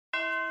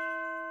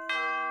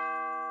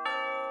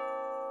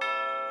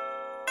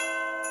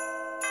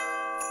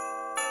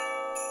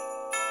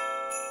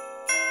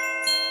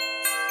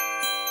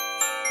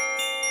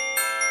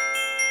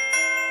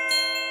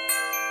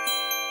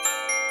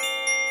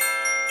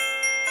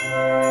Good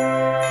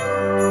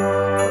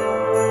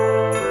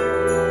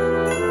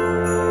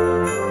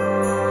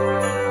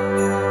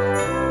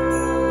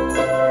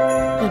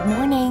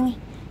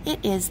morning. It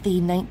is the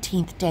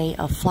 19th day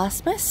of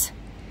Flossmas.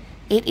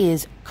 It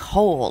is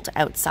cold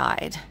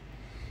outside,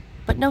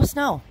 but no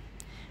snow.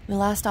 We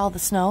lost all the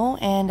snow,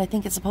 and I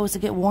think it's supposed to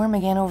get warm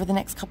again over the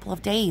next couple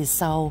of days,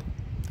 so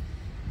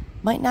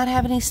might not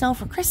have any snow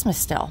for Christmas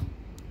still.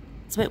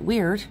 It's a bit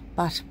weird,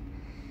 but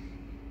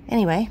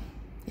anyway,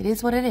 it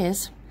is what it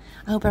is.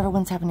 I hope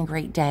everyone's having a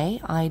great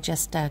day. I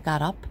just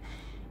got up.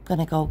 I'm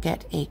gonna go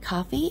get a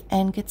coffee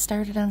and get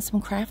started on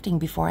some crafting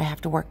before I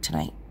have to work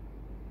tonight.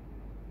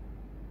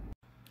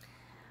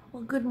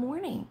 Well, good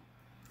morning.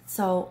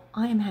 So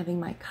I am having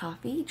my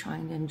coffee,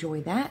 trying to enjoy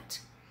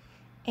that.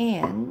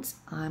 And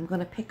I'm going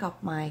to pick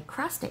up my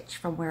cross stitch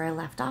from where I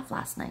left off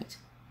last night.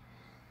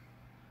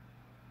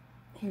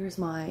 Here's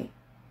my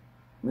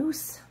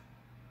moose.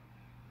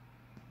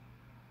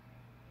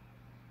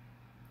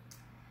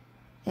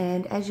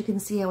 And as you can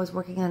see, I was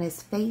working on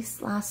his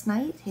face last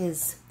night,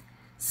 his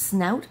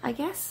snout, I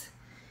guess.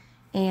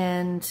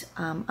 And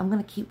I'm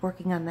going to keep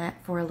working on that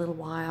for a little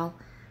while.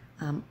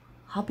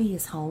 Hubby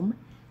is home.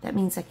 That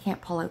means I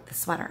can't pull out the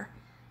sweater.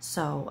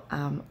 So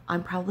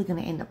I'm probably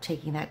going to end up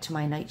taking that to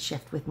my night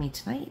shift with me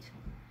tonight.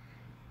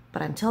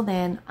 But until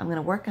then, I'm going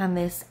to work on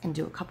this and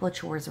do a couple of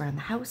chores around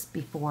the house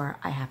before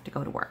I have to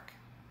go to work.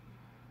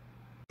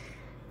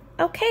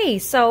 Okay,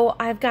 so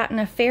I've gotten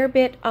a fair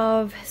bit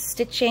of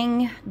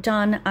stitching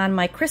done on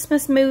my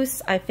Christmas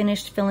moose. I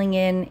finished filling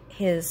in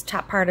his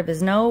top part of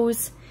his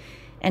nose.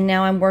 And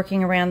now I'm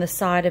working around the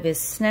side of his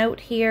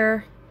snout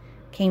here.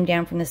 Came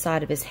down from the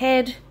side of his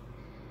head.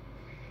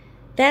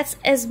 That's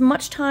as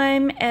much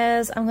time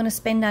as I'm going to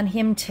spend on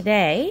him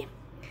today.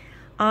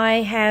 I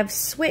have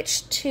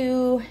switched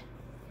to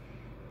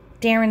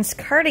Darren's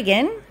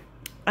cardigan.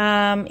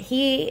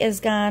 He is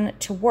gone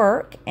to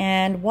work,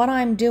 and what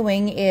I'm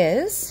doing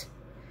is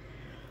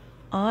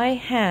I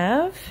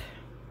have,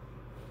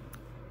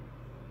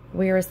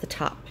 where is the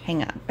top?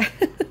 Hang on.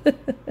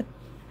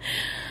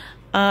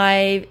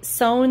 I've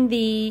sewn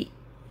the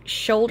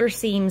shoulder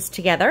seams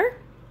together.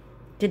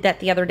 Did that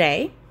the other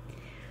day.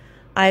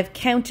 I've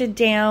counted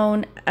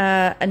down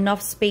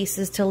enough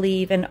spaces to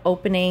leave an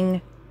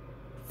opening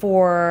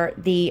for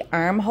the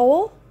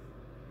armhole.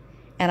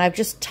 And I've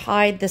just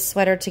tied the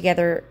sweater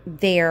together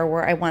there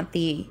where I want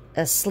the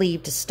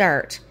sleeve to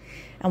start.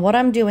 And what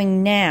I'm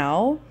doing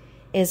now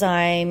is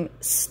I'm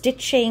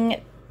stitching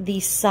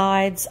the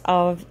sides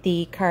of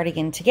the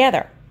cardigan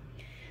together.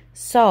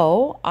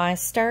 So I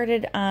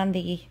started on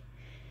the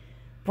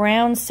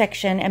brown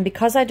section, and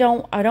because I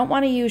don't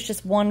want to use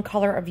just one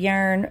color of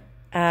yarn,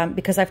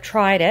 because I've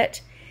tried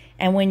it,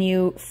 and when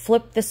you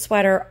flip the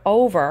sweater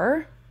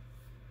over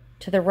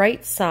to the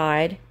right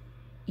side,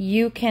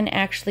 you can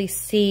actually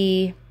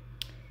see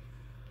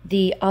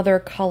the other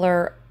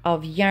color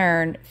of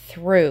yarn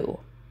through.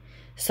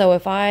 So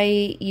if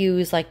I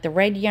use like the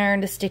red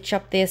yarn to stitch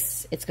up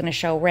this, it's going to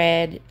show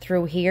red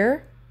through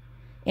here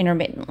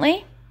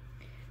intermittently.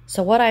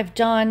 So what I've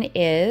done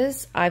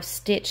is I've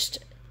stitched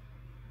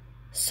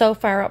so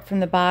far up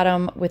from the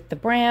bottom with the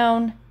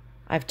brown.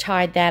 I've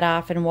tied that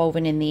off and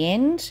woven in the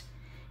end.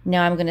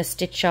 Now I'm going to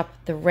stitch up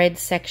the red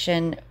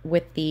section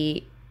with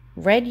the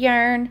red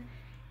yarn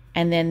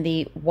and then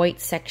the white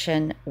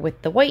section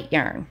with the white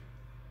yarn.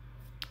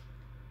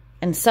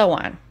 And so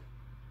on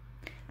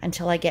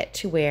until I get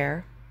to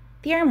where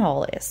the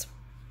armhole is.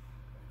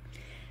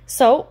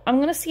 So I'm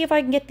going to see if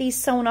I can get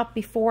these sewn up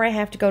before I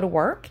have to go to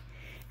work.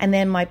 And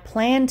then my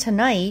plan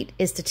tonight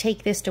is to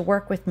take this to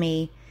work with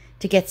me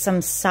to get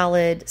some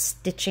solid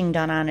stitching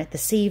done on it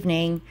this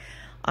evening.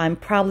 I'm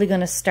probably going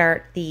to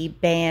start the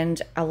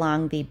band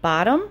along the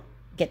bottom,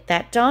 get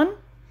that done,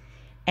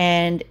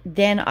 and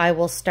then I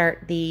will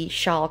start the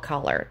shawl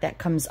collar that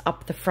comes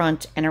up the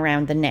front and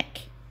around the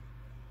neck.